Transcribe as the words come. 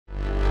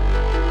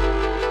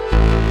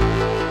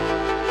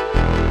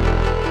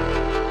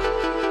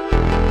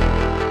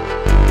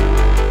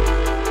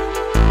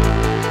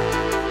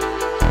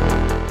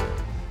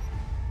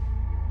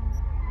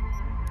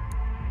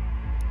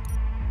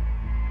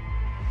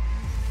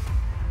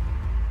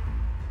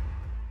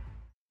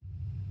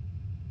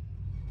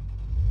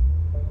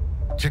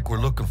Chick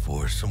we're looking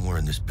for is somewhere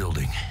in this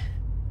building.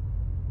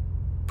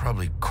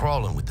 Probably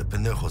crawling with the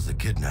pendejos that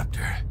kidnapped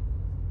her.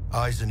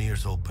 Eyes and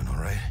ears open, all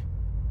right?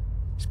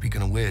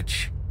 Speaking of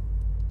which,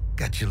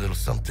 got you a little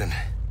something.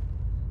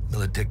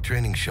 Militech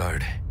training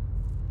shard.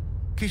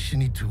 In case you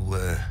need to,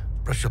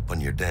 brush up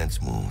on your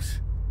dance moves.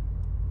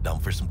 Down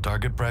for some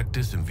target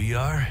practice in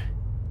VR?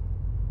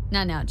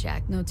 Not now,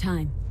 Jack. No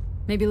time.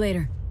 Maybe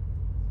later.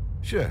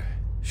 Sure.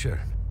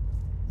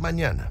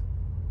 Mañana.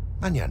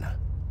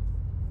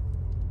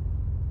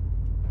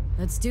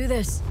 Let's do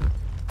this.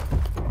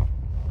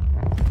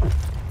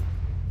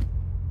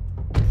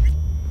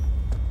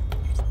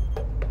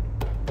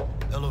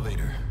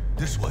 Elevator.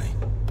 This way.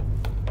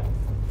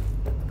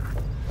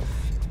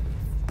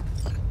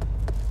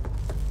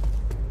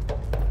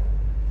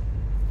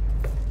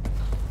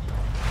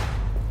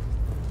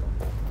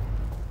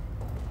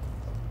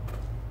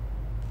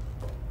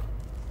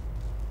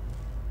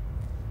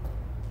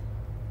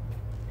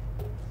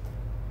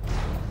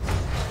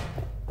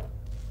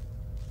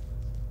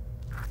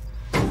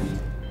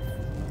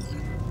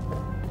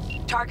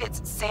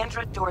 Target's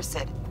Sandra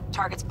Dorset.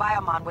 Target's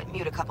biomon went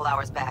mute a couple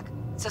hours back.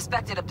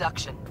 Suspected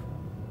abduction.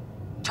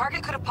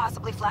 Target could have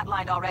possibly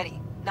flatlined already.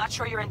 Not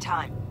sure you're in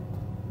time.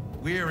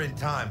 We're in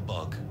time,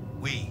 Bug.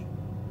 We.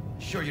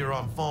 Sure you're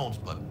on phones,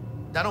 but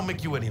that don't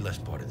make you any less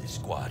part of this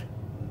squad.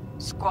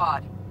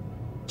 Squad.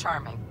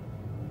 Charming.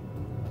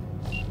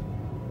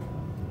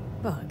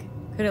 Bug.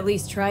 Could at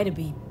least try to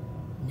be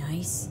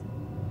nice.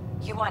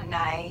 You want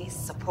nice,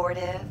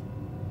 supportive?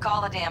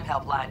 Call a damn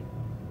helpline.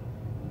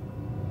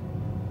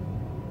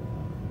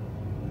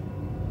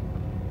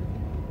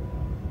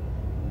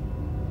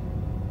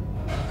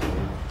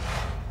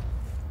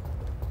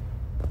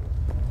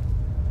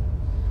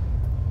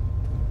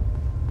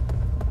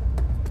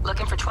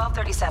 Looking for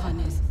 1237.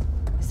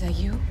 Is that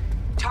you?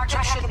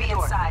 Target should be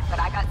inside, but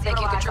I got zero.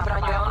 Think you can trip it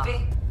on your own, V?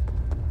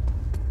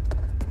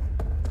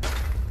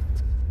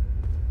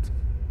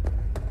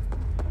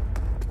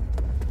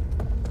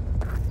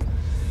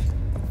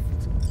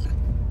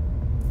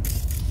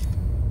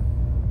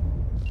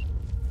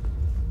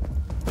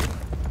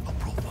 A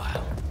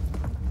profile.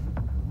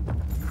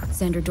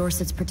 Sandra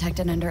Dorset's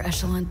protected under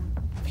Echelon.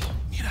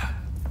 Mira,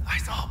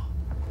 eyes up.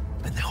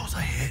 Pendejos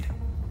ahead.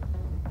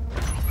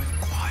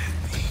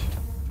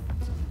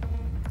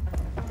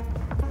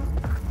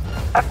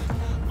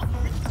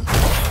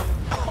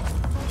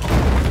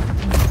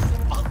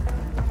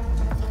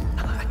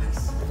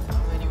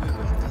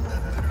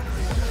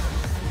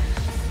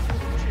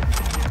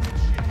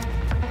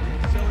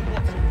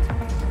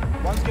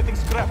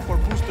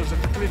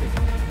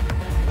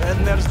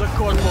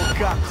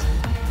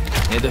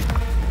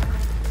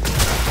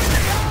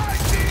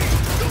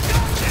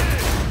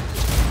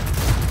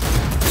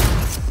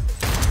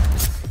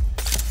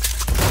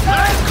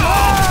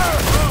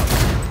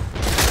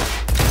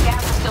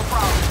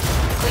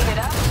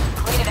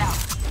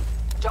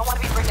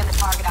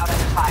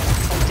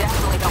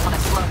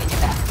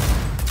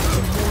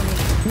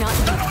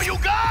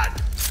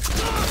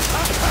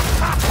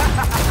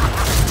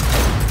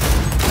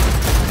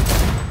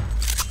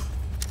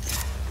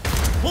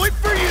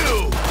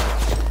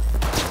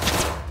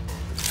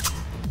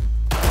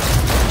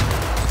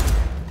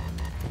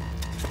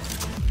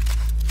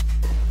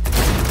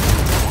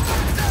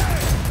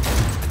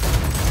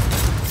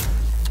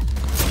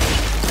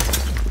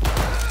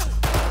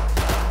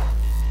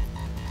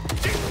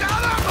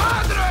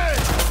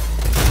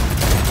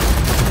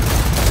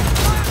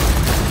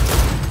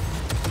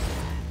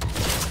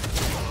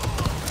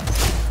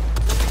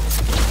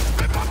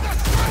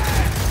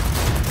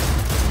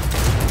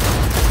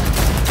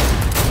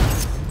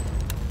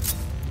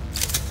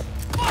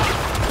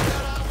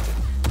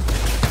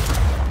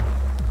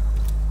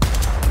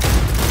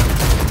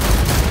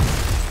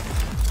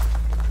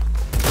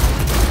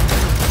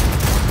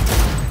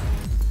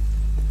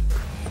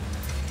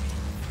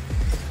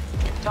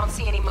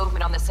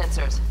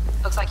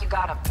 Looks like you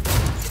got him.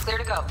 You're clear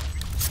to go.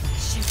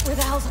 Shit, where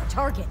the hell's our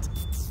target?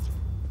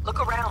 Look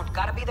around.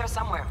 Gotta be there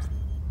somewhere.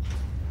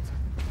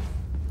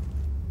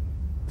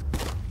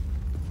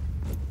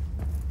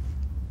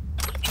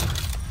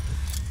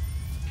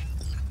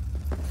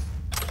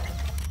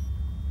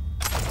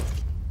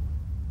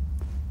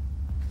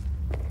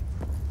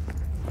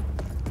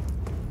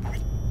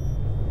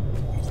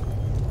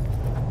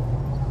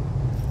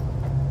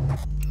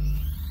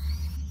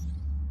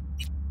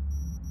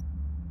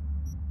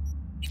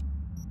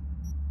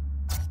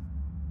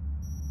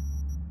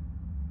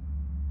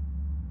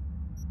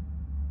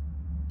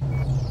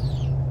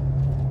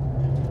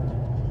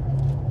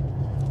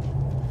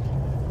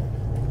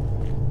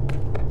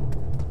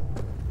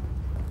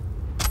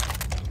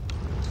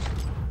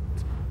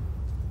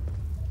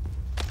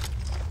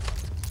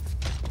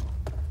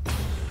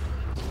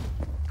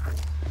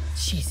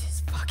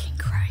 Jesus fucking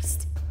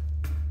Christ.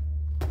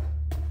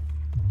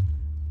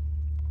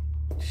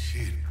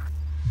 Shit.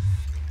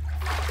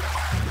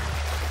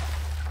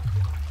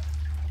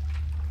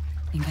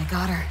 Think I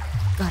got her.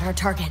 Got our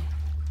target.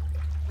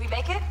 We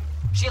make it?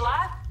 She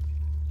alive?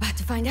 About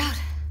to find out.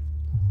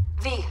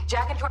 V,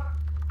 jack into her...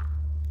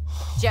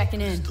 Jacking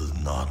This in. does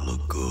not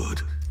look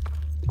good.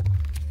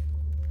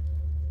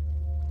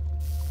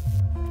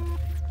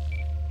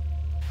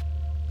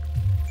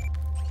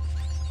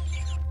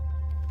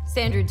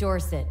 Sandra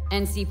Dorset,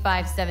 NC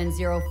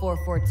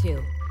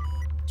 570442.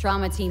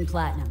 Trauma Team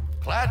Platinum.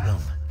 Platinum?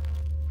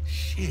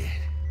 Shit.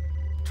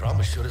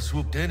 Trauma should have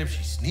swooped in if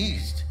she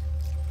sneezed.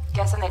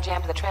 Guessing they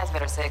jammed the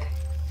transmitter, Sig.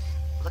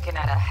 Looking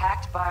at a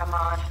hacked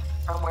biomon,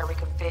 firmware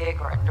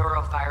reconfig, or a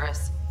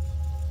neurovirus.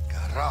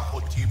 Carajo,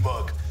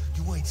 T-Bug.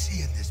 You ain't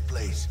seeing this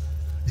place.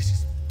 This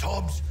is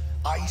tubs,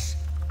 ice,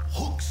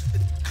 hooks,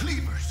 and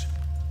cleavers.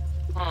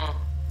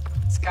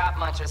 Scott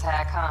Muncher's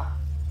hack, huh?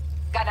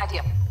 Got an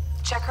idea.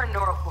 Check her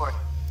neural cord.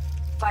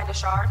 Find a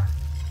shard?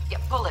 Yeah,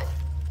 pull it.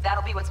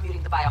 That'll be what's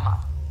muting the biomon.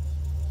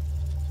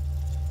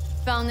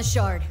 Found the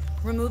shard.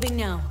 Removing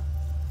now.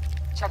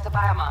 Check the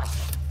biomon.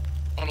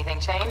 Anything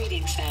change?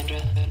 Greetings,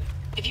 Sandra.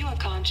 If you are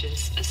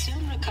conscious,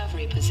 assume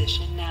recovery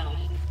position now.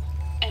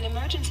 An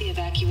emergency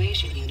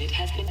evacuation unit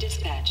has been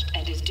dispatched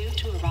and is due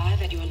to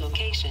arrive at your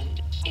location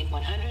in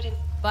 100 and...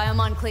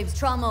 Biomon claims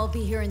trauma will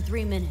be here in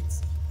 3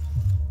 minutes.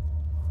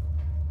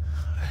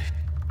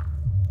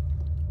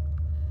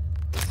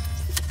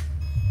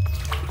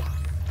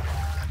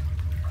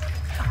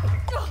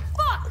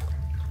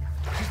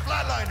 She's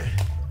flatlining.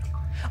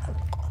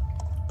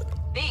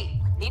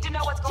 V, need to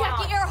know what's going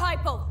Jackie, on. air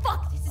hypo!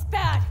 Fuck, this is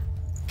bad!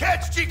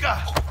 Catch,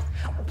 chica!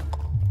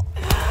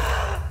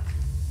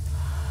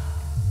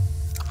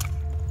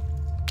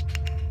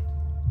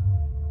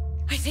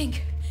 I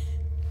think...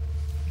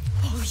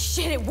 Holy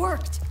shit, it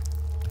worked!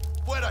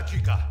 Fuera,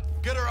 chica.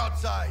 Get her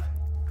outside.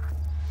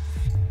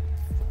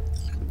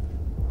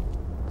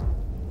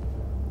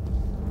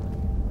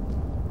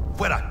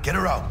 Fuera, get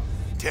her out.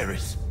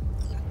 Terrace.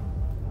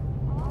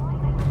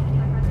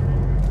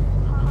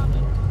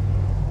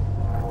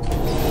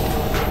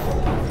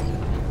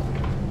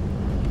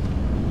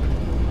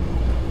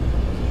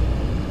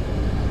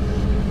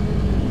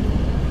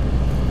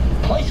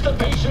 Place the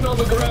patient on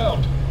the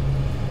ground.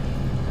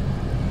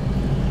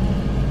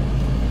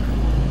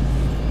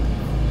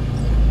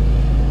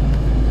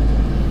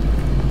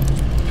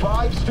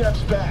 Five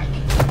steps back.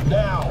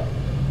 Now.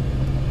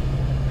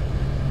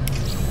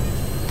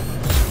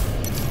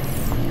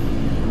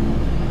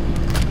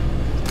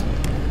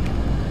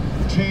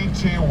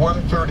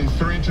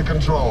 TT-133 to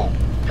control.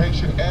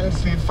 Patient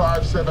NC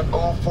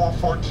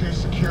 570442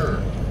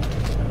 secure.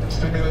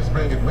 Stimulus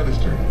being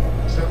administered.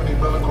 70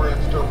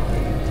 milligrams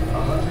dopamine.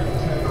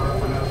 110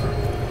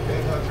 norepinephrine.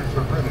 800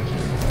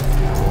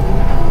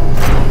 fibrinogen.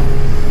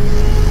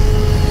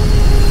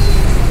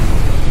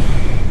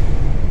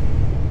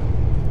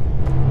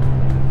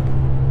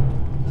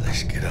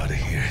 Let's get out of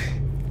here.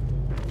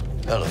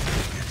 Elevator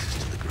gets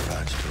us to the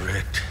garage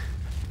direct.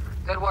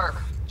 Good work.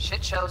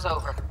 Shit show's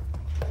over.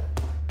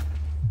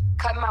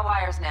 Cutting my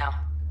wires now.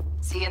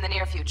 See you in the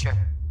near future.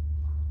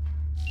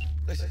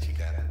 Listen,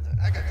 chica,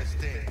 I got this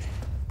thing.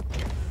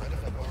 Mind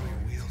if I borrow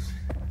your wheels?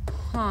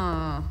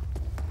 Huh.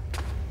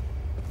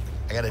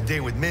 I got a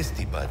date with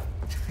Misty, but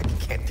I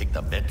can't take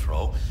the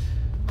metro.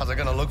 How's it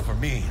gonna look for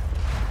me?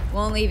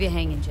 Won't leave you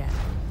hanging, Jack.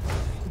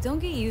 But don't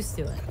get used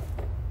to it.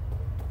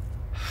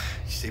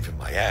 You're saving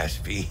my ass,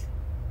 V.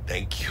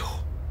 Thank you.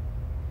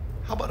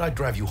 How about I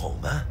drive you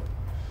home, huh?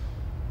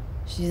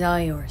 She's all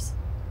yours.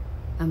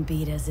 I'm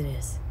beat as it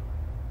is.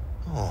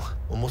 Oh,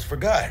 almost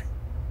forgot.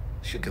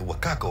 Should get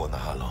Wakako in the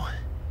hollow.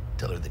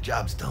 Tell her the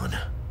job's done.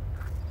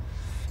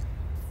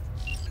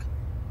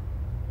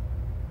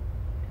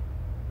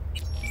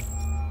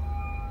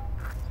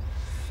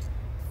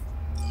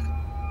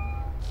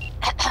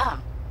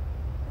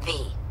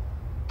 V,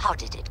 how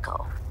did it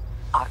go?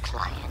 Our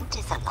client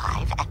is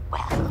alive and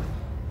well.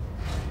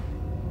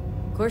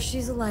 Of course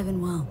she's alive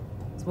and well.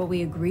 It's what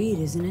we agreed,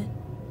 isn't it?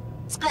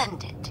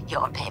 Splendid.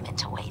 Your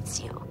payment awaits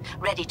you,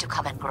 ready to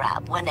come and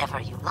grab whenever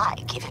you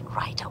like, even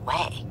right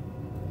away.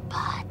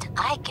 But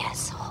I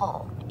guess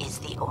home is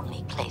the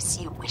only place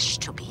you wish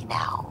to be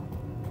now.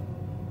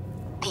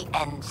 The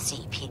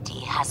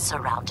NCPD has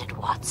surrounded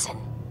Watson.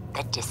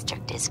 The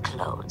district is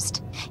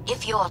closed.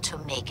 If you're to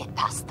make it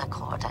past the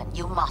cordon,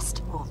 you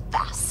must move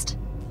fast.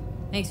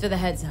 Thanks for the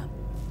heads up.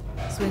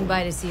 Swing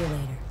by to see you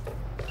later.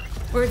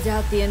 Word's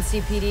out the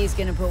NCPD is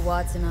gonna put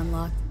Watson on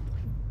lock.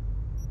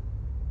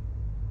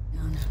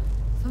 No.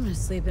 If I'm gonna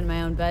sleep in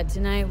my own bed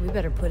tonight, we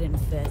better put in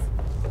fifth.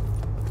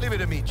 Leave it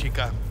to me,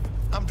 chica.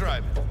 I'm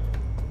driving.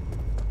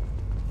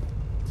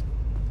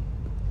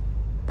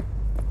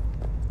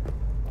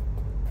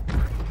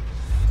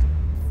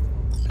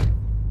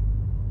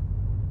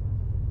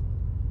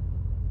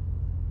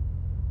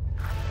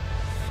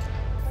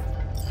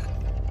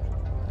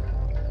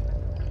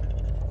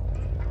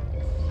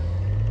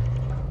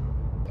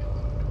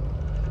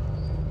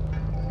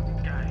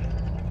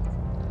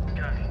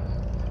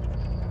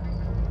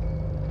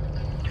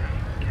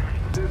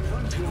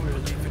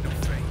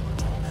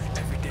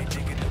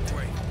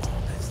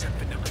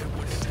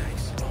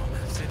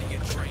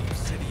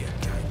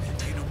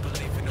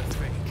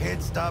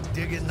 Can't stop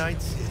digging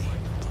Night City.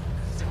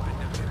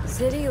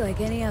 City like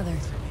any other.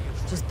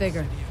 Just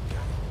bigger.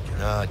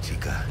 Nah,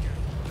 chica.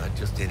 Not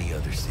just any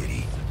other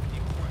city.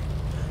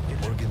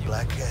 Morgan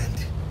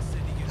Blackhand,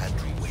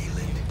 Andrew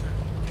Wayland,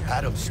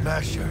 Adam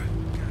Smasher.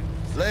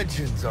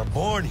 Legends are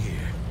born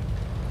here.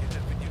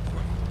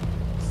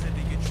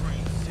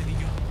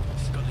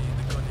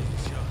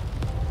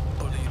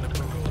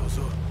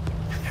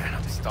 Man,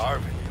 I'm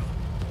starving.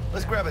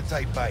 Let's grab a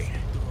tight bite.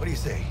 What do you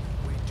say?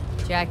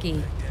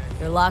 Jackie,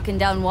 you're locking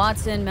down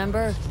Watson,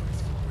 remember?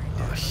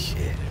 Oh,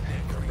 shit.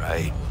 You're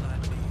right.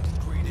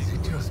 Is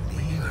it just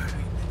me, or...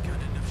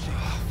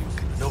 Oh,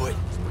 fucking know it.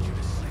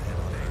 Man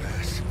on our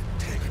ass,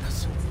 taking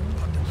us.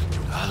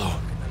 Hello.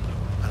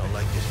 I don't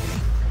like this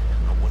beat.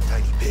 Not one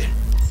tiny bit.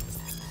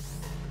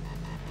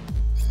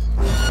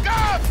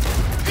 God!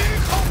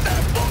 Hijo de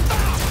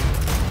puta!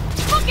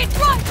 Fucking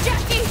run,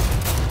 Jackie!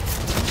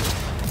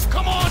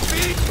 Come on,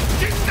 Pete!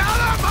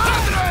 Chingada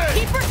madre!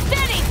 Keep her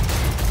steady!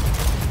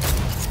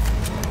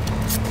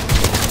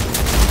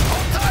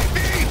 Hold tight,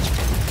 Pete!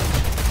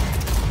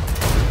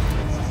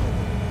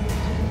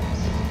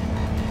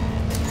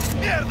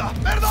 Mierda!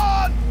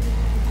 Perdón!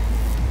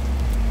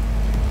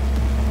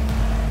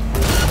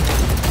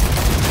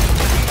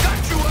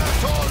 Got you,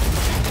 asshole!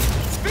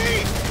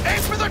 Pete!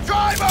 Aim for the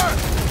driver!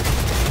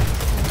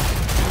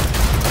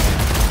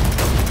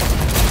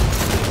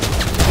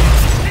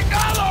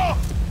 Chingado!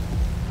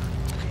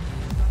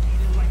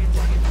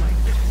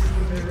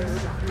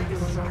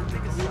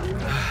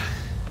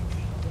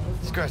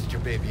 Scratched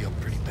your baby up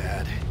pretty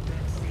bad.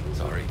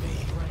 Sorry,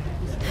 V.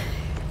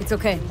 It's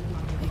okay.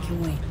 I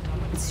can wait.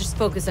 Let's just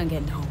focus on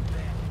getting home.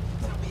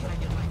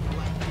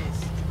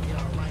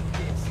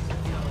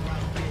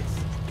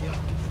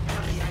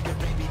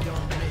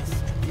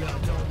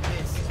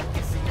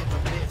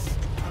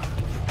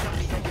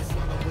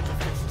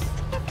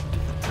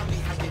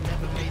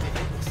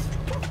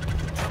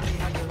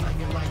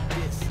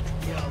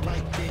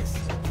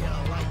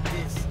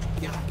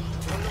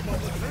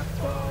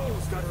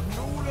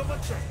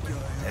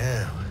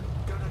 Damn.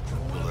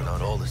 Pulling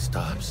on all the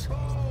stops.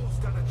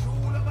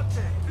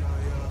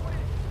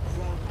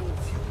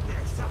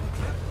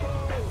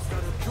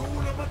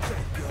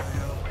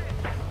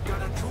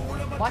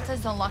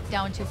 Watson's on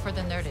lockdown until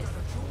further notice.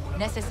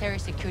 Necessary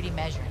security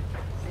measure.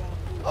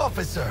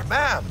 Officer,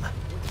 ma'am.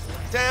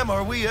 Damn,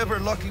 are we ever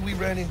lucky we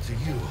ran into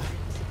you.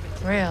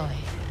 Really?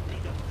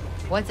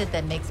 What's it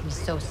that makes me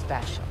so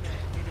special?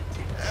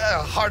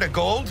 Heart of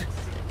gold?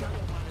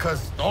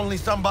 Because only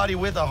somebody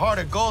with a heart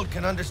of gold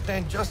can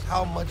understand just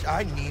how much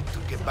I need to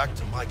get back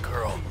to my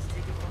girl.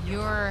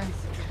 Your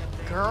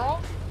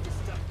girl?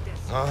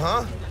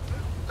 Uh-huh.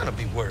 I'm gonna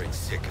be worried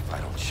sick if I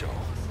don't show.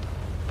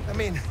 I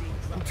mean,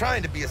 I'm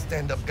trying to be a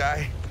stand-up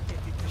guy.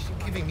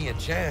 She's giving me a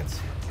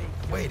chance.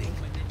 I'm waiting.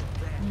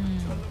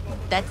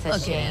 That's a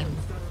shame.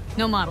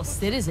 No model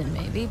citizen,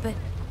 maybe, but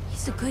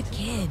he's a good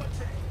kid.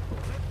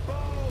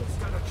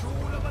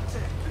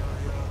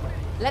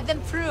 Let them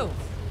through.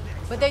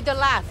 But they're the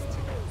last.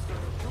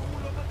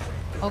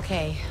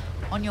 Okay,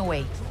 on your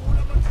way.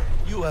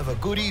 You have a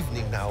good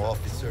evening now,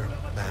 officer,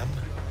 ma'am.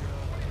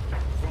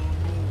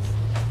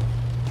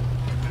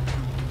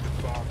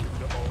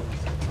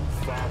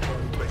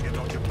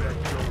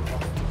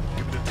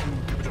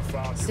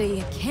 So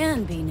you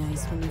can be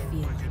nice when you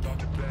feel like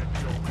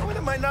it. When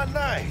am I not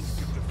nice?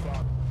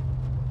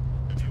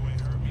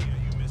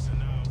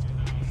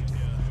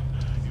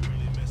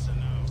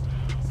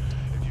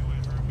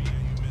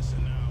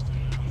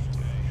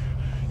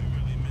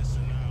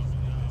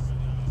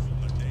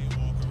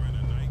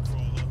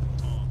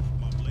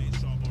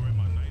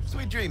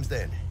 Sweet dreams,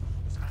 then.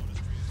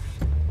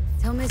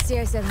 Tell Misty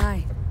I said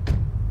hi.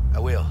 I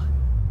will.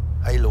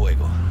 Ahí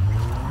luego.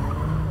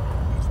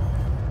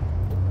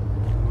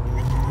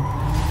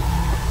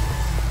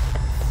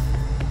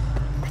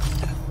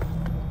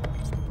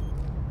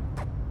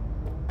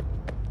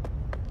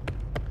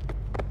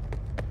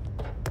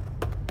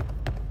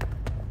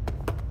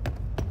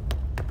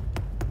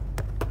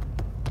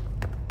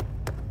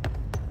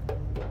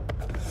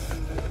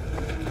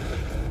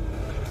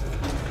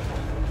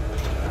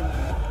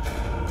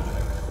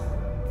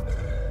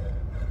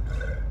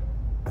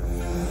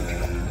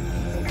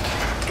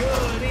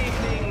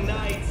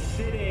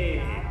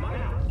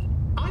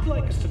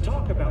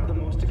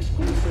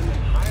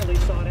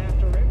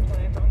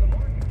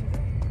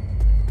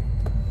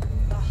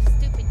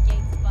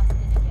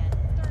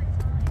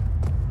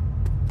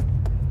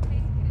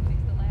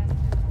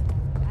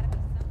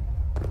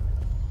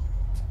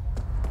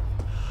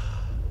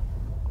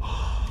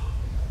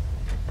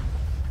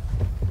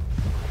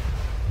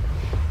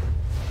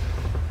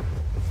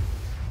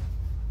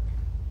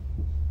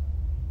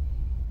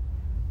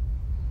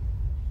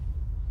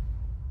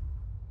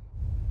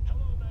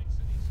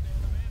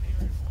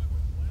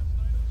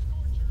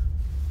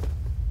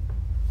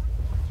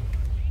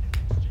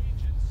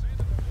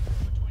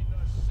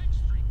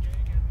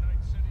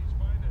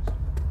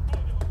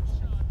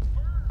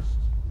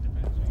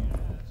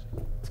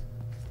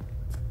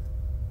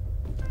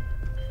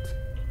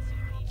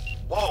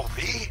 Whoa,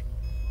 V?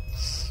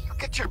 You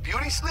get your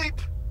beauty sleep?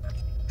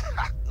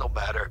 No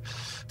matter.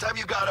 Time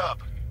you got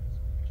up?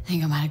 I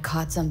think I might have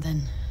caught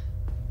something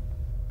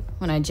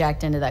when I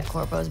jacked into that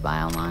Corpo's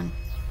biomon.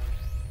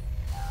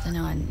 Don't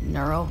know, a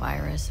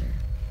neurovirus or...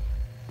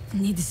 I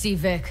need to see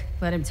Vic.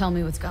 Let him tell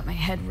me what's got my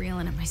head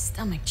reeling and my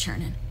stomach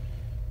churning.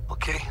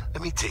 Okay,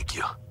 let me take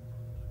you.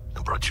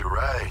 I brought you a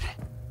ride.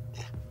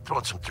 Yeah, throw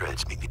on some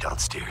threads, meet me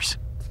downstairs.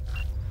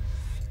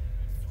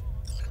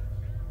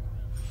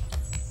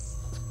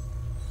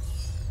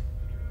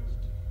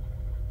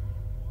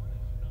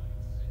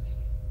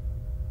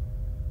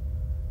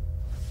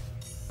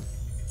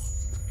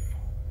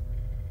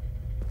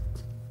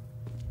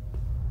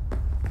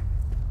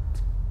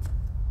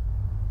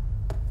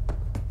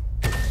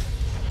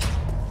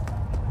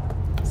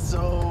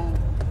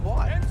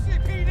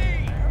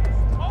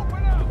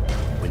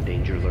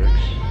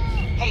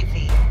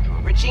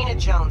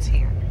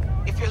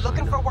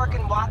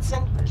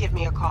 Give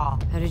me a call.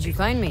 How did you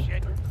find me?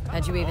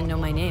 How'd you even know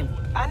my name?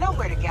 I know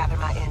where to gather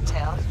my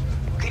intel.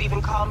 Could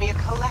even call me a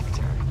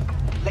collector.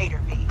 Later,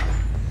 V.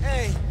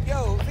 Hey,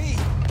 yo, V.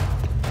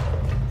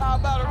 How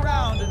about a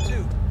round or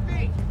two?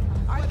 V,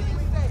 I didn't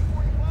say.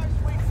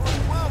 Wait for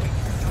the mommy.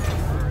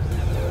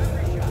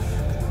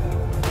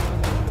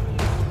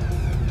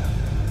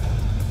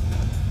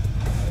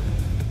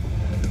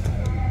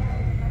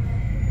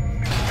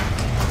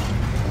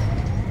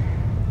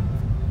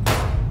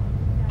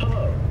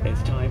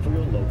 It's time for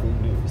your local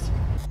news.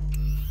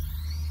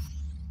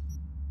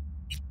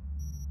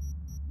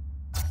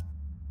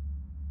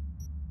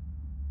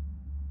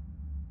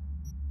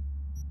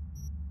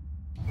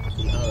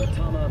 The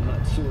Aratama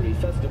Matsuri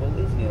Festival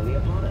is nearly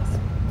upon us.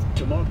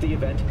 To mark the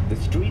event, the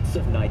streets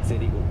of Night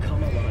City will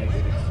come alive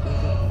with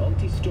exquisite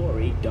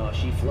multi-story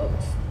dashi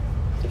floats.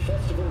 The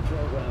festival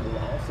program will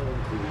also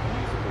include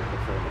musical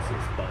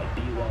performances by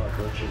biwa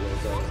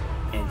virtuosos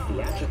and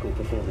theatrical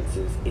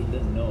performances in the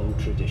No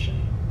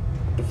tradition.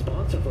 The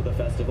sponsor for the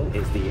festival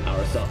is the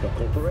Arasaka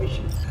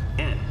Corporation,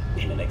 and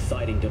in an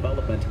exciting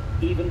development,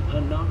 even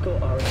Hanako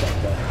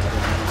Arasaka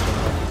has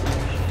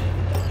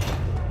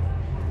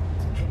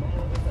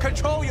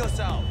Control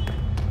yourself!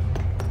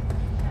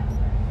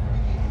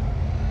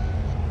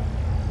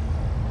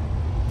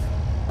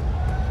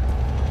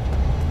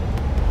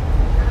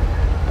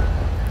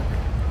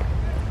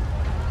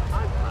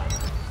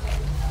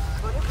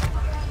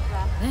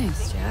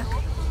 Thanks, Jack.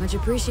 Much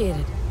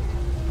appreciated.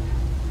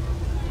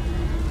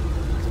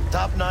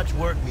 Top-notch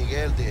work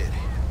Miguel did.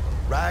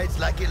 Rides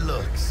like it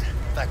looks.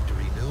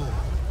 Factory new.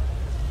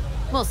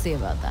 We'll see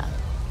about that.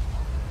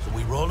 So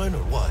we rolling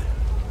or what?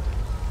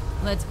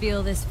 Let's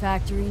feel this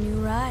factory new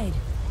ride.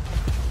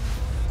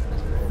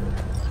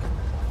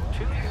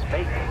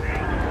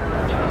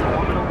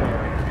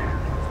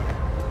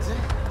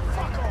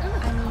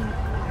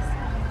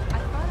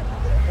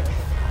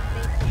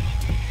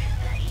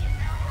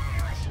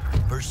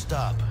 First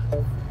stop.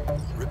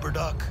 Ripper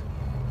Dock.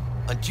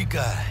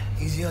 Chica,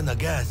 easy on the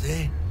gas,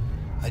 eh?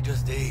 I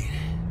just ate.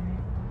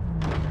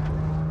 I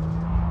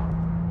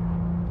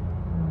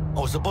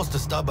was supposed to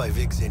stop by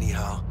Vic's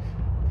anyhow.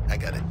 I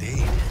got a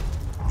date.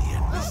 Me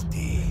and Miss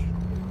D.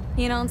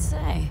 You don't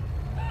say.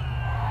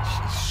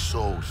 She's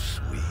so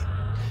sweet.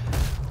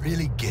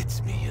 Really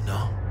gets me, you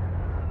know?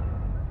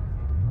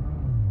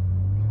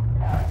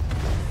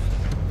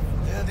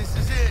 Yeah, this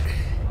is it.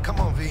 Come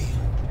on, V.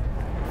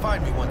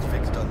 Find me once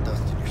Vic's done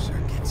dusting your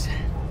circuits.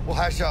 We'll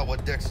hash out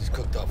what Dex has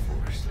cooked up for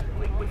us.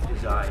 Liquid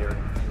desire.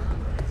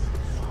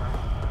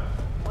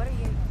 What are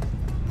you?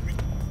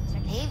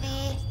 Hey,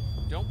 V.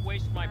 Don't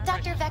waste my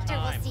Dr. Vector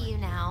time. will see you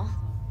now.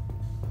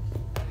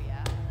 Oh,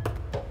 yeah?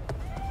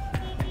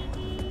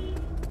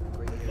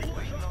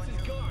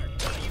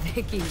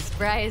 Vicky,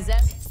 spry as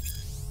that.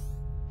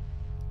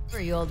 For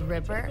you old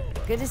Ripper.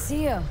 Good to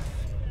see you.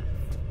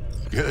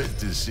 Good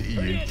to see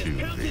you too,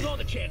 V.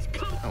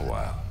 Oh,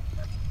 wow.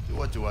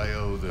 What do I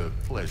owe the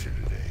pleasure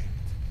today?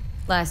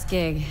 Last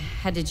gig.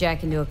 Had to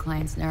jack into a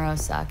client's neuro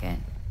socket.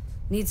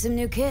 Need some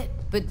new kit,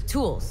 but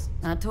tools,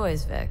 not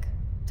toys, Vic.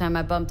 Time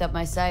I bumped up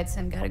my sights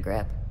and got a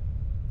grip.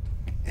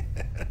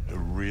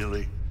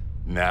 Really?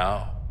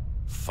 Now?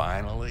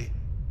 Finally?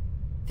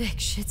 Vic,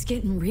 shit's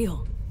getting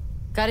real.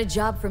 Got a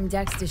job from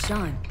Dex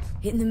Deshawn,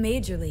 hitting the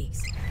major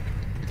leagues.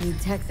 Need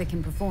tech that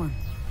can perform.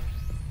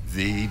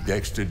 The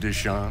Dexter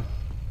Deshawn?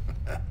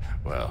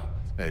 Well,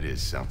 that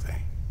is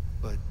something.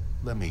 But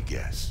let me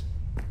guess.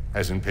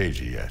 Hasn't paid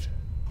you yet.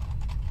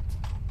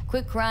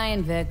 Quit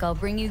crying, Vic. I'll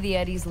bring you the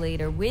Eddies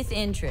later, with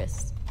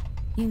interest.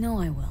 You know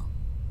I will.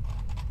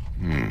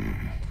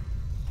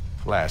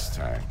 Last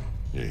time.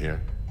 You hear?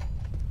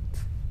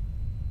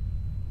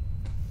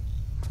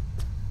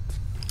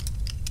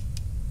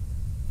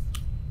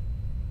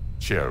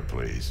 Chair,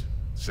 please.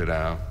 Sit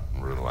down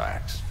and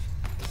relax.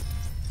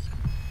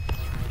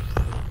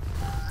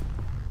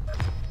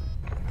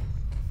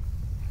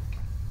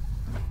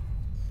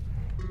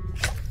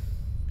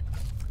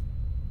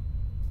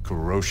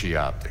 Kuroshi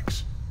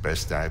Optics.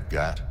 Best I've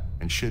got,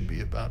 and should be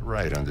about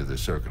right under the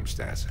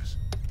circumstances.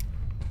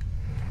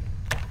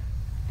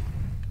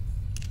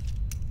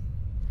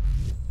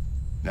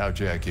 Now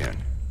jack in.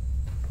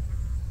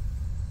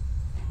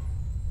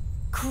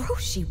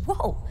 Hiroshi,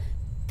 whoa.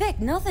 Vic,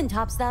 nothing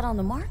tops that on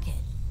the market.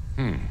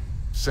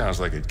 Sounds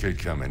like it could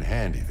come in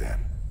handy then.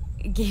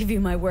 Gave you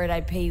my word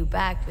I'd pay you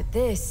back, but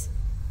this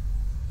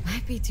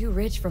might be too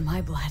rich for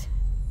my blood.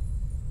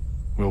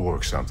 We'll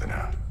work something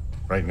out.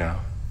 Right now,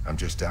 I'm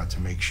just out to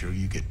make sure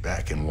you get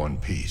back in one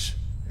piece.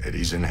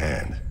 Eddie's in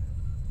hand.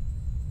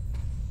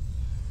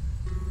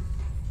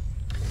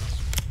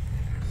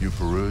 You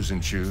peruse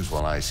and choose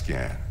while I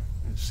scan.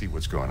 See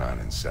what's going on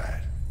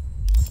inside.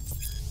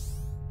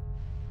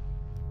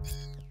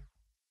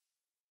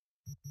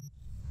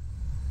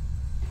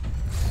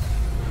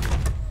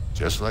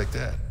 Just like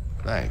that.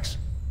 Thanks.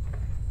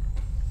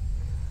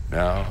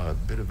 Now, a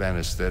bit of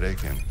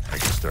anesthetic and I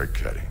can start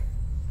cutting.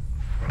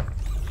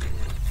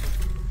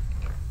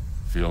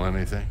 Feel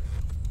anything?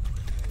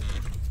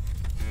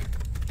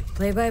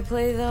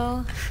 Play-by-play,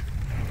 though?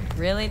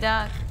 Really,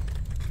 Doc?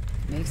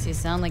 Makes you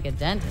sound like a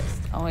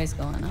dentist, always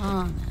going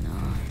on and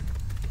on.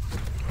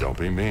 Don't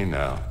be mean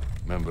now.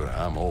 Remember,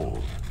 I'm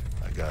old.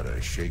 I got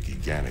a shaky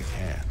Gannic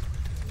hand.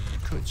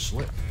 Could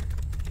slip.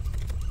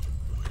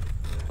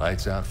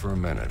 Lights out for a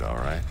minute, all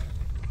right?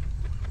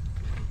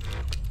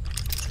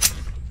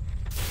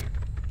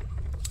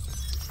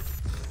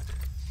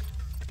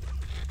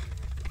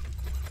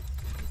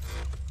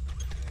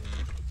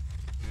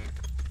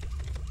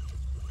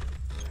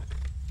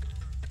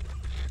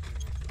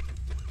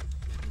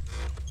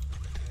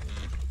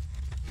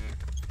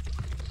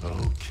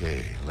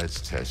 Okay,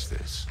 let's test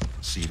this.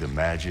 See the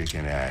magic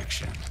in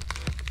action.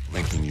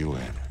 Linking you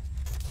in.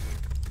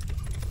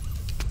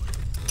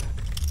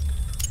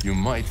 You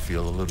might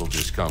feel a little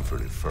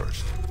discomfort at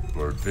first.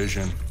 Blurred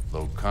vision,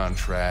 low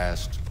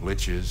contrast,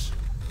 glitches.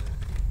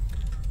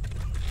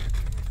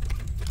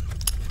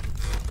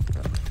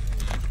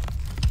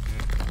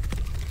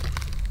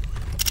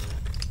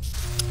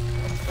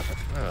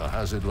 Well,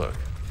 how's it look?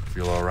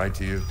 Feel all right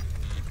to you?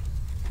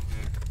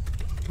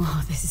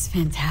 Oh, this is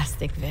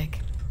fantastic, Vic.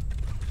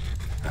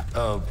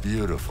 Oh,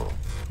 beautiful.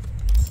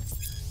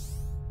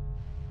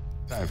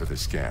 Time for the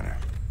scanner.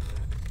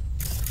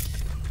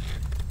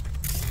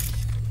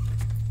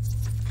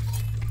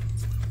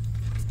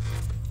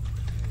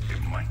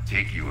 It might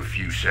take you a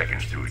few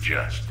seconds to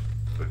adjust,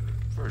 but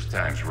first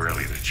time's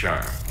rarely the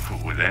charm.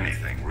 With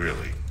anything,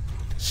 really.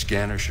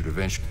 Scanner should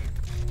eventually...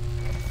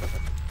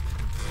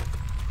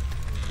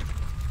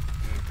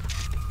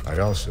 I'd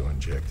also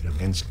inject an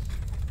instant...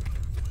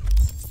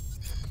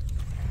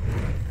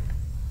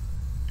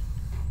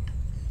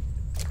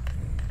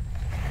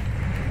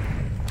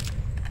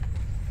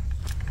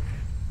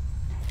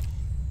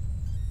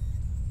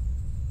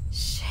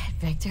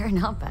 Victor,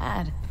 not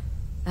bad.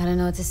 I don't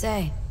know what to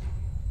say.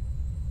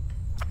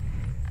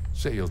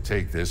 Say you'll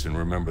take this and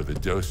remember the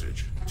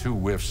dosage. 2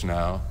 whiffs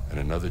now, and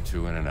another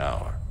 2 in an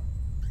hour.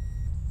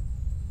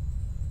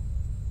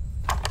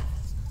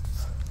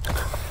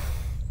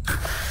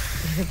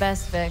 You're the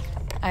best, Vic.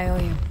 I owe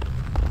you.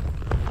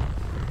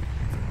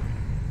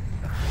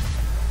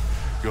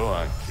 Go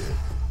on, kid.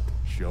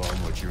 Show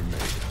them what you're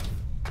made of.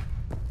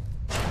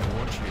 And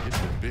once you hit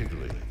the big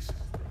leagues,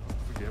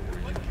 don't forget where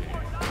you came.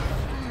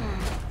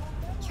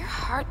 Your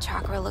heart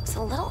chakra looks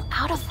a little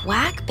out of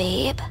whack,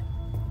 babe.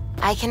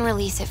 I can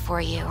release it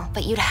for you,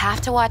 but you'd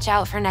have to watch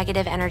out for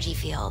negative energy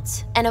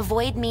fields and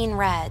avoid mean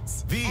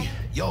reds. V,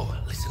 yo,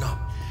 listen up.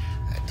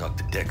 I talked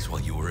to Dex while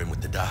you were in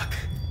with the doc.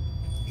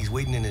 He's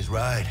waiting in his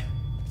ride.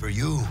 For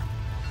you.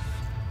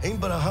 Ain't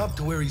but a hop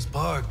to where he's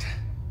parked.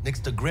 Next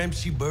to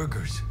Gramsci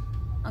Burgers.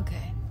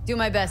 Okay. Do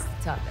my best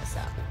to talk this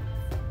up.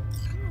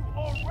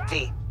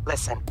 V,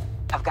 listen.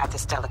 I've got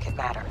this delicate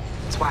matter.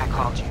 That's why I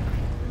called you.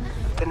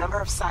 The number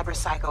of cyber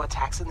psycho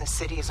attacks in the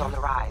city is on the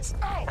rise.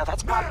 Now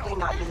that's probably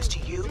not news to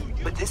you,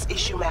 but this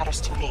issue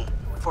matters to me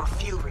for a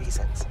few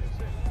reasons.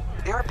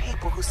 There are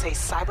people who say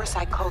cyber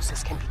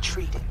psychosis can be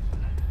treated.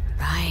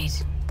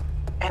 Right.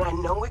 And I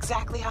know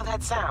exactly how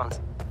that sounds,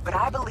 but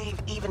I believe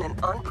even an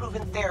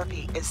unproven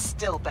therapy is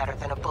still better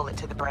than a bullet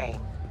to the brain.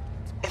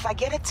 If I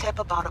get a tip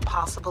about a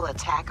possible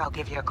attack, I'll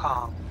give you a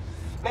call.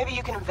 Maybe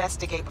you can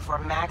investigate before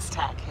Max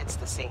Tac hits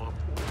the scene.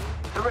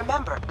 But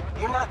remember,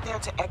 you're not there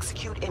to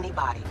execute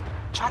anybody.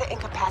 Try to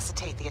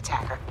incapacitate the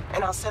attacker,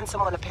 and I'll send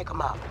someone to pick him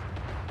up.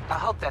 I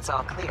hope that's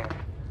all clear.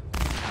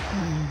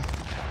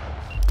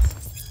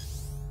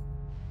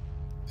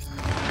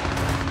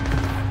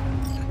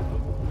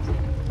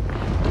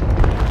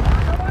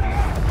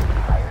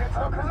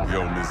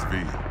 Yo, Miss V.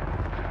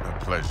 A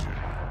pleasure.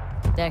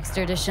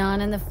 Dexter Deshawn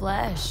in the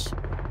flesh.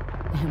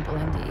 Ample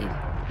indeed.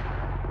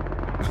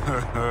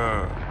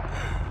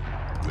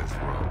 Let's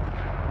roll.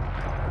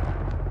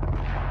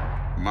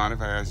 Mind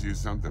if I ask you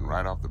something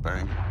right off the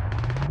bank?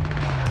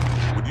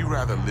 Would you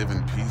rather live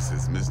in peace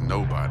as Miss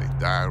Nobody,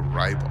 die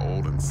ripe,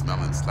 old, and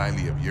smelling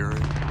slightly of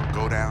urine, or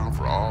go down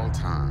for all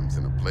times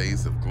in a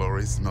blaze of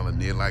glory smelling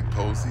near like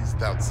posies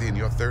without seeing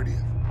your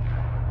 30th?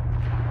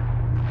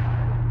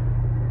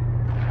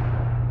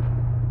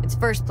 It's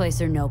first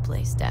place or no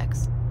place,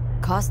 Dex.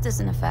 Cost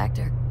isn't a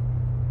factor.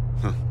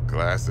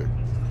 Classic.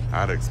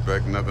 I'd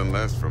expect nothing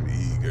less from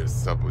eager,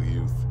 supple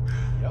youth.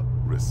 Yep.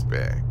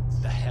 Respect.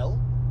 The hell?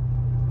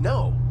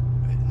 No.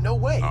 No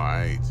way. All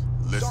right.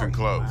 Listen Sorry,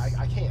 close.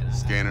 I can't.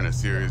 Scanning a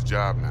serious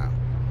job now.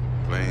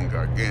 Playing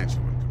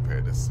gargantuan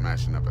compared to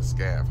smashing up a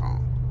scav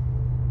home.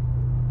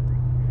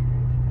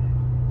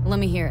 Let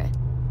me hear it.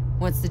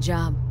 What's the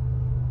job?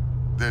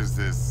 There's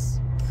this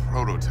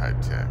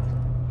prototype tech.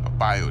 A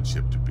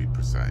biochip to be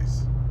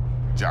precise.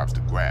 Job's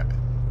to grab it.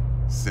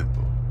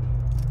 Simple.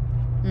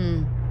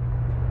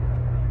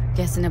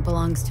 Guessing it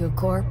belongs to a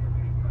corp?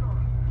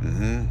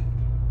 Mm-hmm.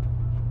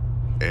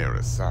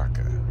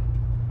 Arasaka.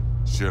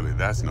 Surely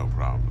that's no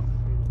problem.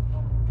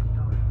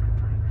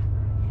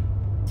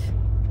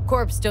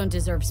 Corps don't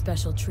deserve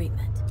special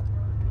treatment.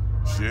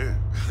 Shit,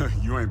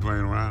 you ain't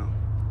playing around.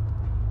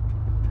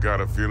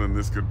 Got a feeling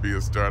this could be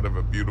a start of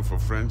a beautiful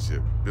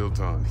friendship built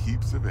on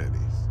heaps of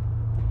eddies.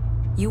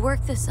 You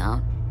work this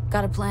out?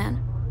 Got a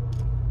plan?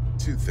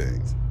 Two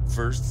things.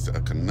 First, a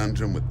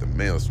conundrum with the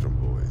Maelstrom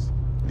boys.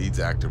 Needs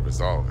active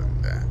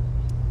resolving that.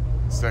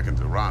 Second,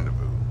 a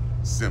rendezvous.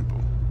 Simple.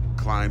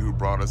 Client who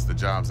brought us the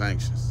job's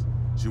anxious.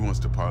 She wants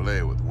to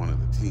parlay with one of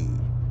the team.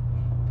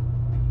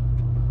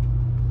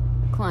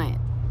 Client.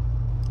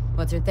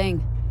 What's her thing?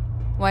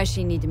 Why does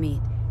she need to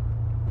meet?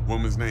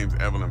 Woman's name's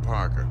Evelyn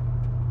Parker.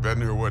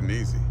 Vetting her wasn't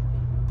easy.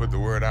 Put the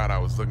word out I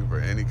was looking for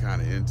any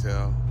kind of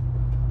intel.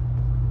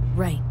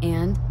 Right,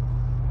 and?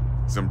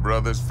 Some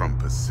brothers from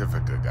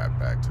Pacifica got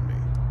back to me.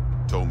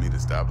 Told me to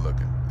stop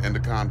looking. End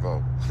of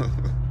convo.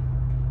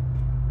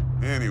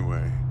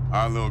 Anyway,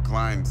 our little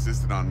client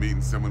insisted on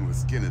meeting someone with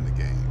skin in the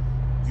game.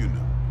 You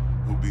know,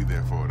 who'll be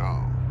there for it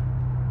all.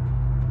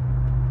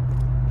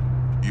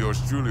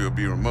 Yours truly will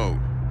be remote.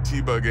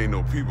 T-Bug ain't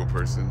no people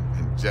person,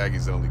 and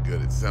Jackie's only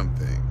good at some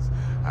things.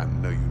 I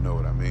know you know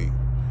what I mean.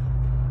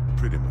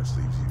 Pretty much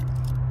leaves you.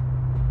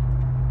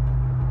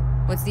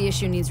 What's the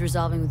issue needs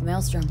resolving with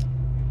Maelstrom?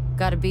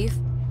 Got a beef?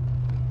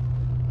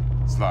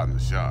 Slotting the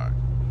shark.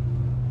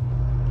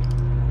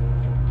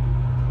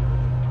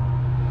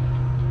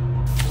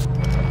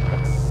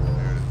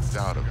 Meredith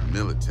Dowd of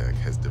Militech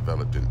has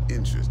developed an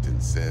interest in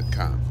said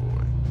convoy.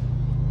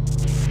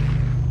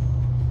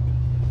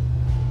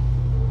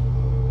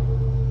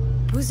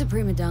 Who's the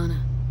prima donna?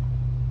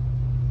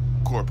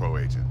 Corpo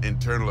agent,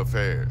 internal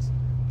affairs.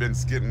 Been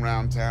skidding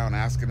around town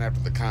asking after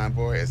the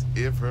convoy as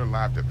if her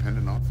life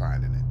depended on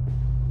finding it.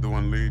 The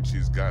one lead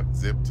she's got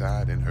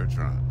zip-tied in her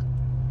trunk.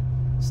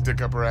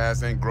 Stick up her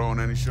ass ain't growing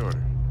any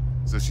shorter,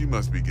 so she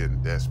must be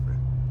getting desperate.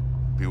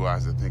 Be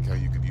wise to think how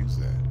you could use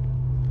that.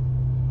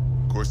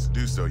 Of course, to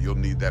do so, you'll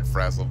need that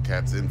frazzled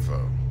cat's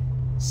info.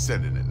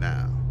 Sending it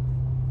now.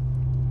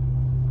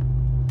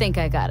 Think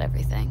I got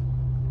everything.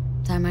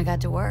 Time I got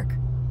to work.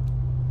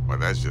 Well,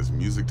 that's just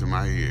music to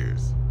my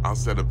ears. I'll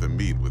set up the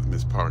meet with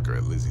Miss Parker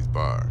at Lizzie's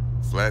bar.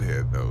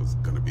 Flathead, though, is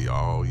gonna be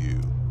all you.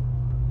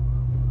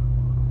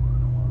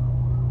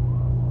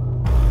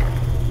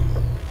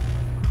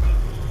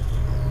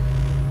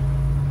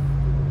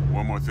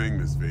 One more thing,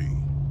 Miss V.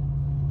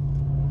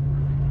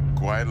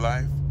 Quiet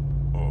life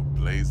or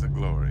blaze of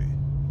glory?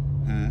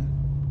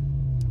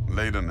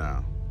 Later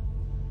now.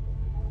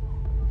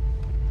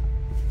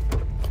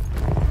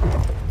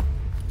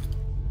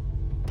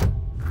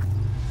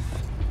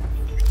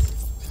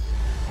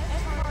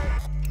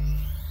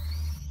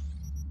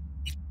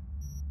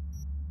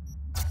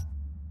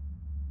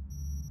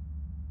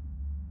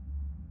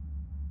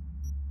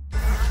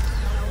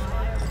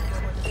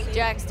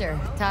 Jackster,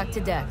 talk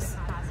to Dex.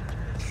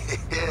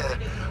 Yeah,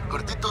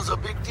 Gordito's a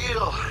big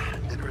deal.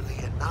 Literally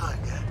a nog.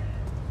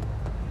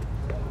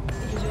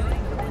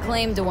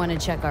 Claimed to want to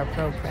check our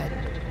pro cred,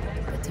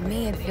 but to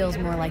me it feels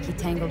more like he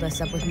tangled us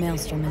up with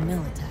Maelstrom and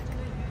Militech.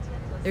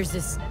 There's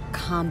this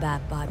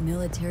combat bot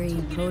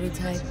military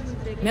prototype.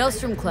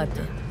 Maelstrom clept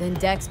it, then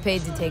Dex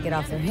paid to take it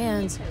off their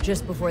hands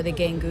just before the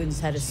Gangoons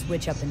had a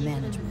switch up in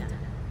management.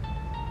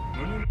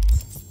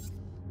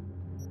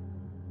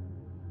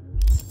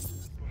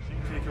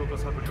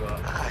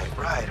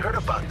 Right, heard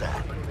about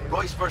that.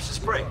 Royce versus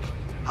Brick.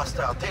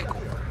 Hostile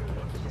takeover.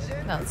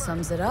 About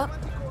sums it up.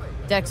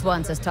 Dex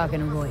wants us talking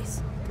to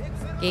Royce.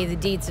 Gave the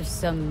deets of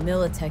some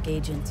Militech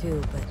agent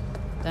too, but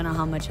don't know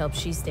how much help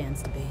she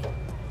stands to be.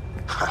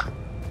 Ha!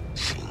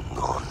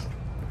 Chingon.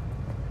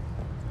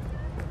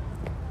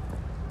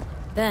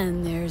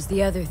 Then there's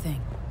the other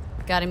thing.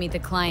 Gotta meet the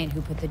client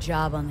who put the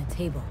job on the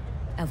table,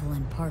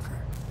 Evelyn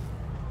Parker.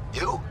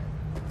 You?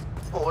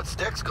 Well, what's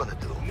Dex gonna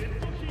do?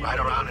 Ride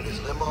around in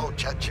his limo,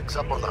 chat chicks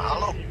up on the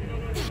hollow?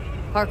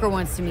 Parker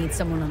wants to meet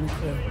someone on the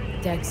crew.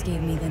 Dex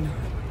gave me the nod.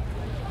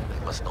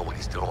 He must know what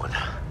he's doing.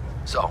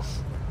 So,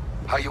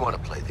 how you want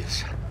to play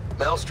this?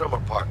 Maelstrom or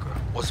Parker?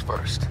 What's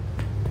first?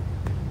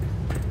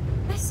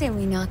 I say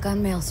we knock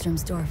on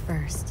Maelstrom's door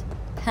first.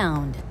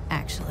 Pound,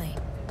 actually.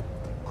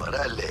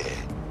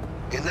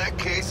 Orale. In that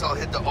case, I'll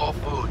hit the all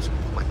foods.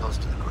 Put my nose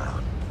to the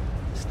ground.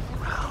 Stick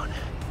around.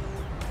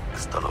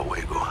 Hasta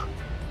luego.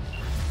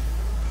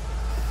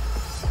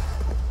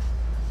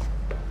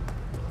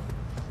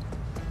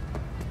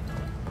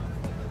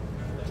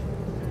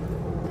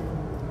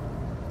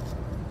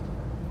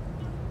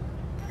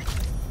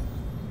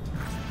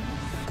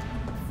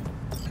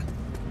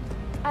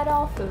 At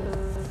all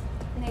foods,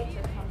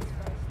 nature comes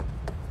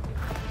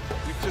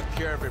took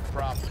care of it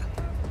properly.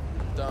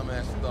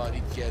 Dumbass thought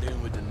he'd get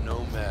in with the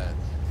nomads.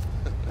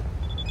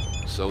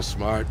 So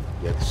smart,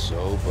 yet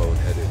so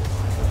boneheaded.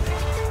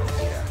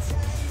 Yeah.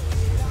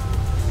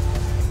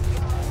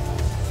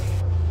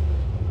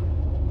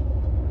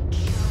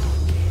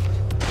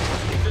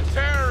 He's a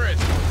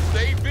terrorist!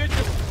 Stay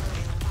vigilant!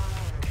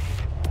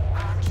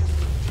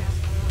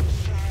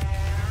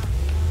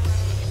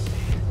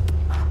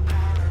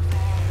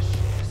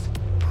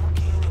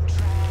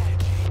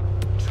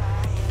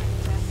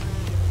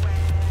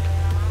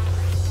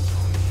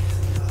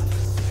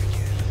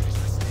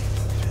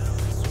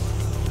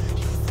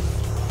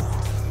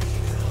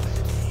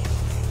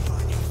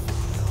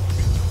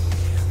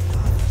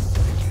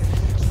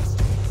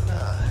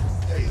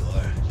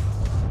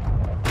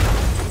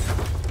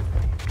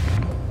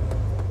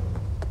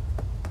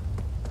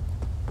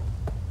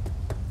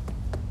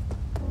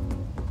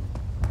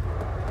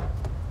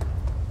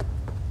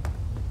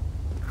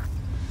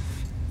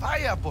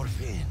 Vaya por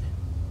fin.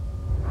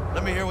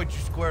 Let me hear what you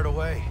squared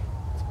away.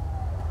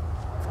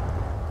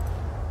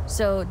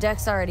 So,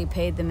 Dex already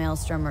paid the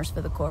Maelstromers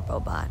for the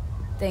Corpo bot.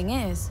 Thing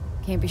is,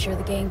 can't be sure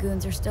the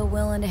Gangoons are still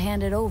willing to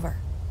hand it over.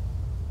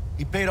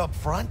 He paid up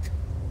front?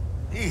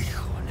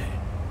 Híjole.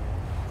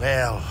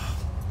 Well...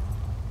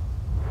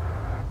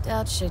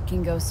 Doubt shit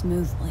can go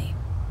smoothly.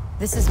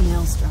 This is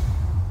Maelstrom.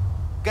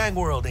 Gang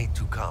world ain't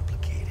too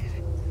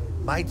complicated.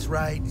 Might's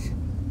right.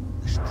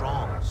 The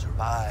strong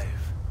survive.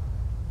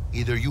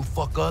 Either you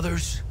fuck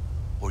others,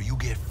 or you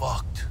get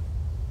fucked.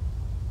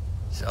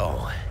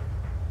 So,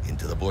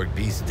 into the Borg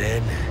Beast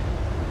den?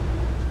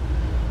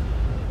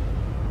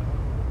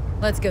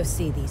 Let's go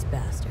see these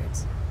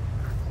bastards.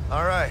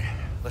 All right,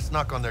 let's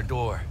knock on their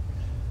door.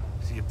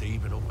 See if they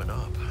even open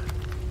up.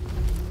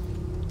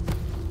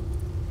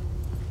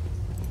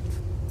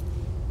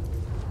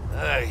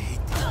 I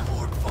hate these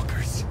Borg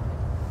fuckers.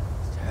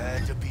 It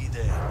had to be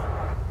them.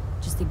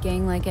 Just a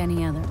gang like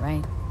any other,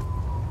 right?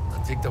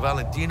 Now take the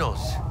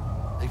Valentinos.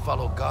 They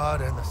follow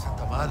God and the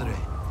Santa Madre.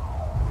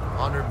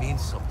 Honor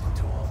means something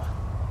to them.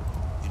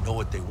 You know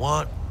what they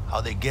want,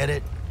 how they get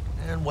it,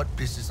 and what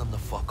pisses them the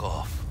fuck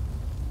off.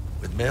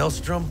 With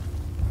Maelstrom,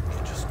 you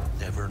just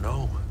never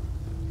know.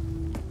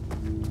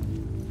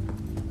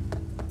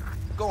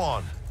 Go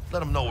on, let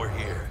them know we're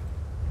here.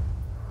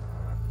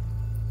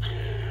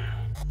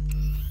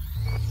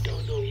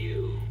 Don't know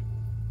you.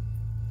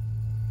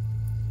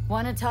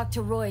 Want to talk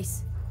to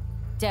Royce?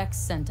 Dex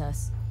sent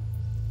us.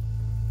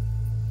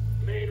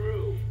 Main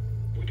room.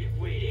 We've been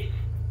waiting.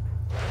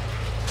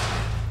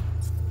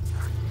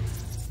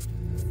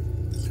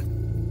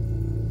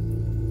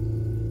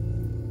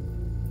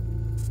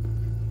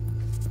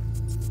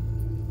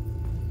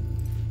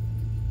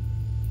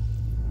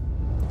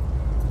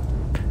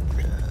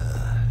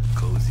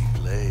 Cozy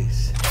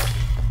place.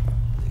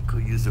 They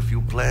could use a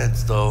few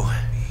plants, though.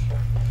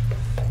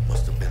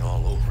 Must have been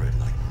all over it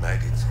like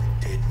maggots on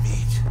dead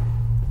meat.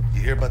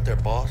 You hear about their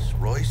boss,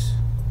 Royce?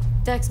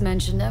 Dex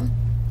mentioned him.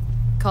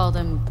 Called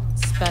him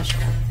special.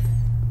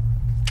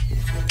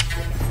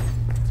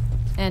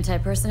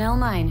 Anti-personnel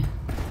mine.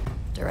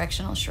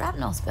 Directional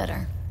shrapnel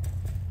spitter.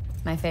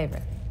 My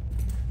favorite.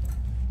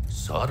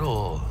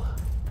 Subtle.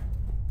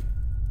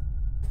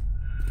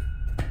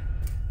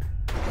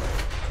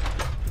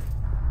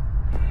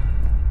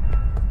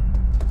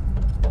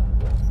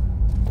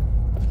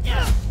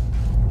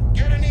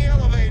 Get in the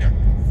elevator.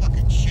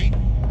 Fucking sheep.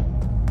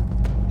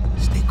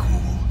 Stay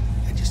cool.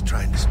 They're just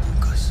trying to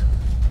spook us.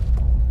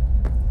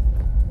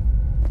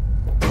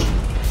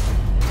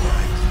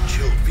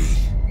 Chill, V.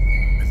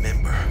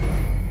 Remember,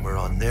 we're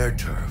on their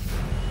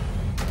turf.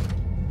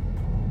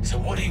 So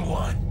what do you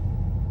want?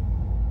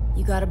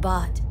 You got a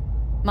bot.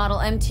 Model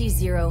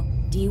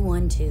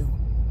MT0D12.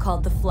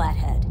 Called the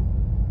Flathead.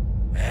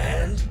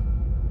 And?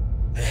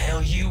 The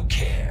hell you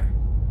care?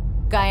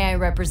 Guy I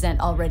represent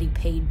already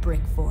paid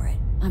Brick for it.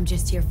 I'm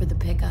just here for the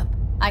pickup.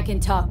 I can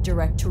talk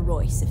direct to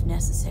Royce if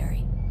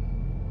necessary.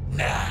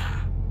 Nah,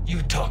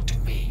 you talk to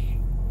me.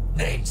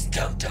 Name's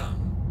Dum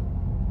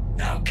Dum.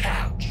 Now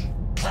couch.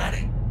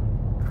 Planet.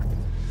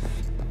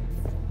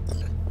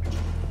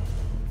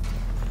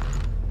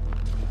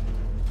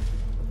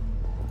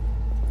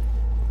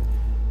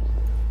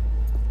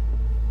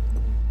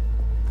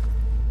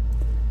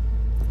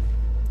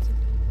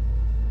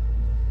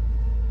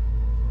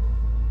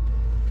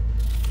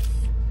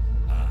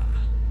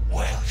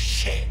 Well,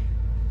 shit.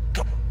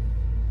 Go.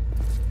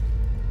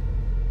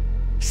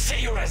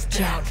 Sit your ass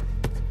down.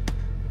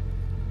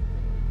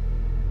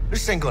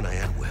 This ain't gonna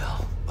end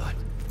well, but...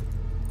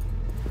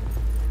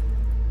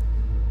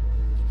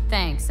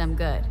 Thanks, I'm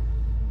good.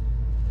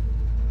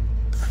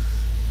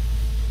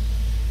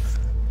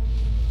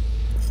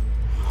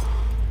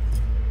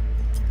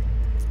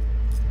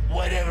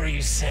 Whatever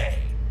you say,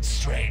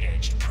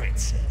 straight-edge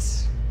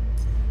princess.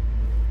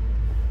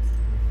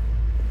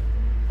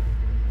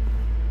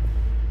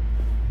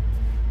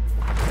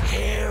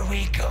 Here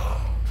we go.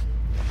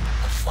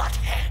 The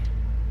Flathead.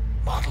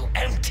 Model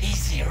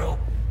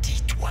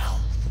MT0D12.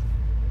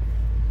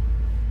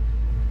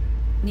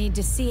 Need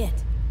to see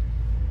it.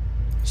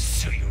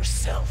 Sue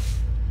yourself.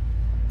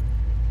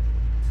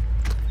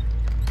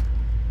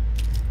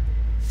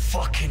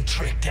 Fucking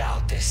tricked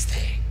out this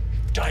thing.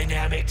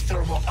 Dynamic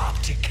thermal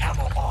optic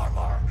camo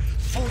armor.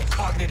 Full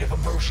cognitive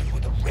immersion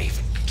with a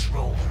Raven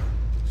controller.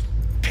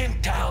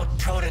 Pimped out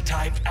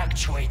prototype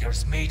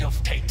actuators made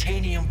of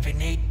titanium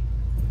vanadium.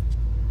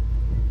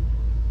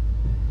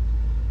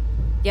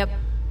 Yep,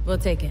 we'll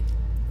take it.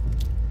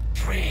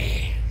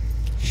 Free.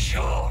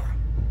 Sure.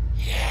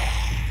 Yeah.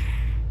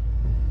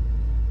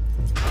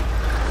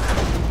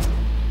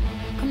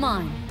 Come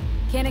on.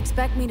 Can't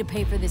expect me to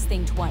pay for this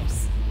thing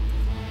twice.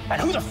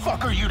 And who the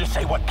fuck are you to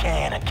say what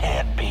can and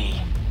can't be?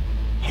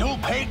 You'll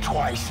pay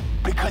twice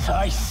because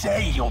I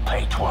say you'll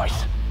pay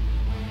twice.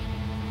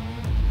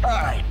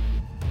 Alright.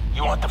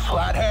 You want the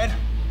flathead?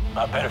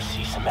 I better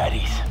see some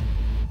eddies.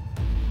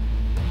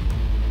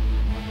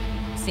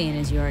 Seeing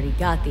as you already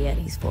got the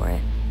eddies for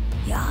it,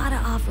 you ought to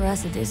offer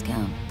us a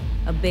discount.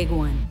 A big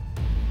one.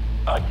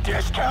 A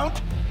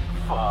discount?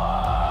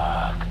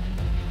 Fuck.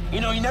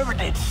 You know, you never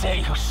did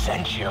say who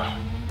sent you.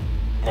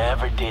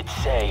 Never did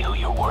say who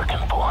you're working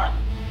for.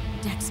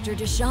 Dexter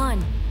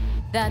Deshawn.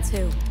 That's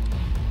who.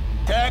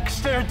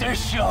 Dexter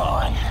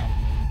Deshawn.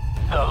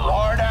 The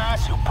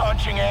lord-ass who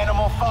punching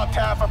animal fucked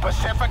half of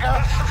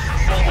Pacifica?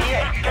 He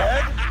ain't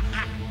dead.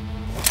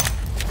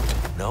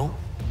 No,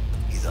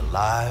 he's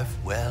alive,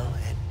 well,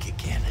 and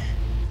kicking.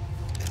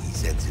 And he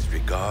sends his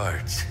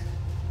regards.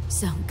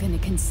 So I'm gonna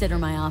consider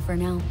my offer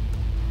now?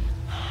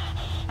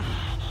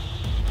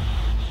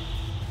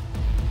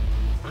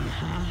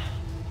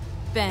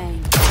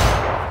 Bang.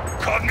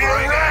 Come here,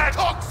 rat!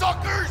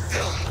 Cocksuckers!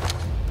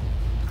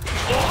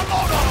 Oh, no,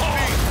 no!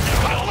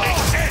 That don't make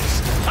sense!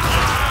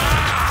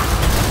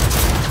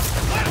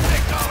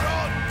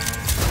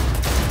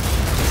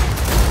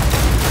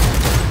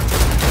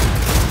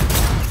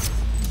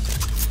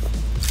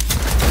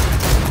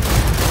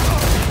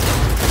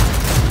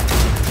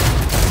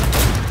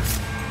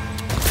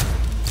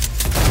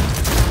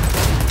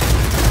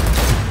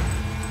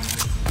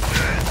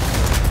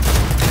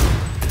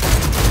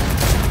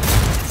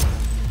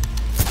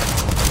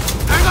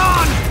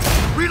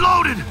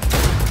 Reloaded!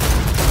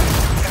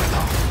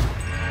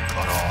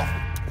 Cut off.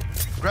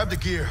 Grab the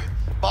gear.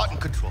 Bot and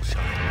control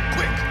shot.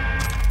 Quick!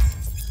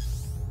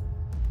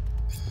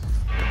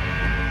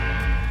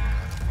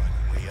 Gotta find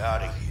a way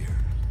out of here.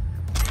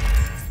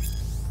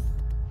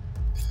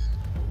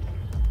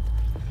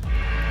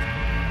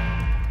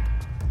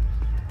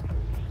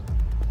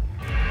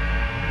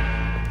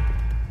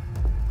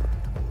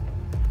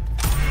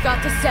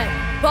 Got the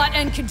set. Bot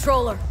and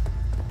controller.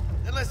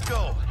 Then let's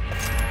go.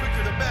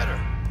 Quicker the better.